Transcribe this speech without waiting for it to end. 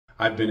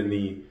I've been in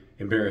the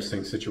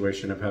embarrassing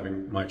situation of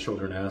having my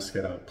children ask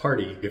at a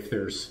party if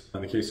there's,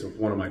 in the case of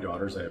one of my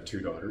daughters, I have two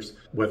daughters,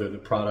 whether the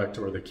product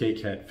or the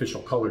cake had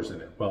official colors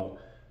in it. Well,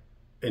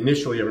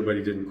 initially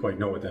everybody didn't quite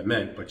know what that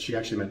meant, but she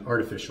actually meant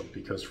artificial,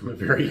 because from a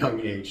very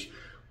young age,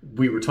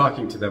 we were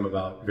talking to them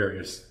about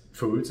various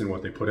foods and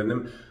what they put in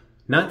them.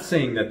 Not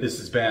saying that this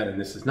is bad and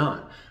this is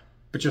not,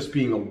 but just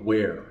being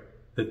aware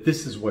that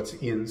this is what's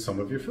in some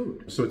of your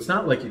food. So it's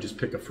not like you just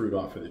pick a fruit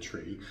off of the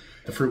tree.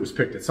 The fruit was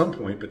picked at some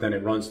point, but then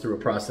it runs through a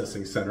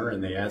processing center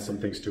and they add some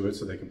things to it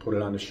so they can put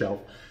it on the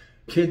shelf.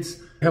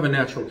 Kids have a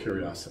natural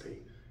curiosity.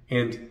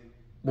 And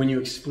when you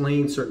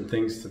explain certain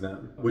things to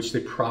them, which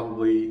they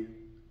probably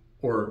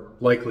or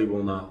likely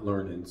will not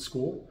learn in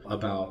school,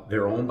 about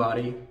their own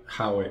body,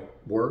 how it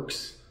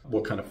works,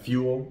 what kind of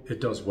fuel it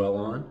does well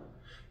on,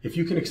 if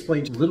you can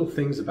explain little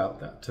things about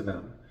that to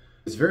them,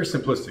 it's very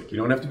simplistic. You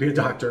don't have to be a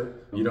doctor.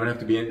 You don't have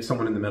to be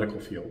someone in the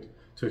medical field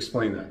to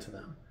explain that to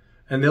them.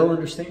 And they'll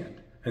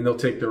understand. And they'll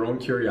take their own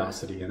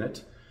curiosity in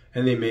it.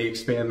 And they may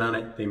expand on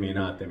it. They may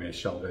not. They may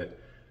shelve it.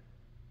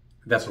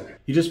 That's okay.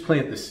 You just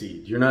plant the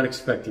seed. You're not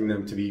expecting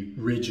them to be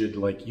rigid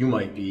like you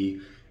might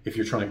be if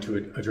you're trying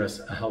to address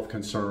a health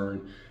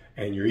concern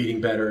and you're eating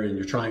better and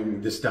you're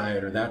trying this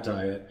diet or that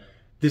diet.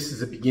 This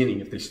is a beginning.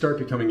 If they start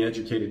becoming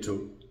educated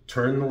to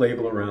turn the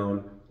label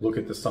around, look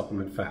at the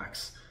supplement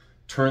facts.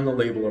 Turn the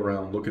label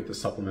around, look at the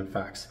supplement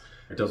facts.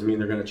 It doesn't mean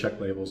they're going to check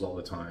labels all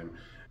the time,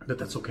 but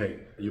that's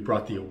okay. You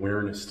brought the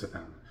awareness to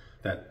them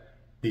that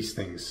these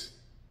things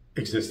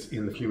exist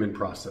in the human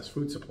processed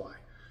food supply.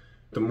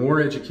 The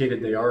more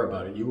educated they are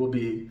about it, you will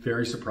be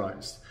very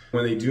surprised.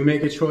 When they do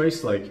make a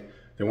choice, like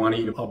they want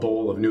to eat a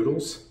bowl of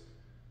noodles,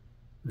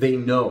 they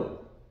know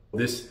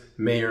this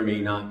may or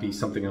may not be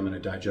something I'm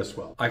going to digest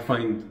well. I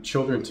find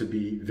children to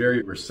be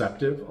very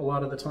receptive a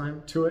lot of the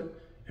time to it.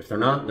 If they're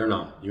not, they're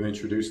not. You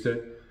introduced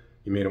it.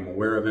 You made them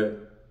aware of it,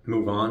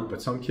 move on.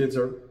 But some kids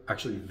are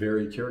actually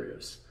very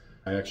curious.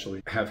 I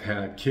actually have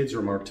had kids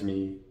remark to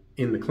me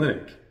in the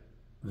clinic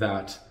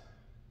that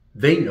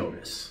they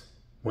notice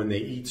when they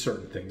eat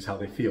certain things, how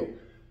they feel.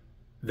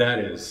 That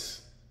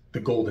is the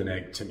golden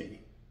egg to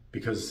me,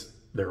 because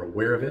they're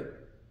aware of it.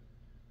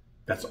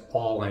 That's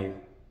all I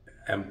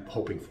am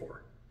hoping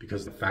for,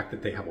 because the fact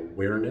that they have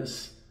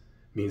awareness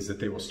means that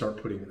they will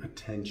start putting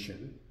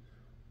attention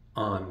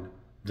on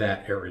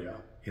that area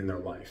in their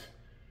life.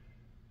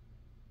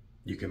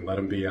 You can let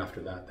them be after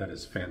that. That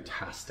is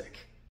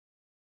fantastic.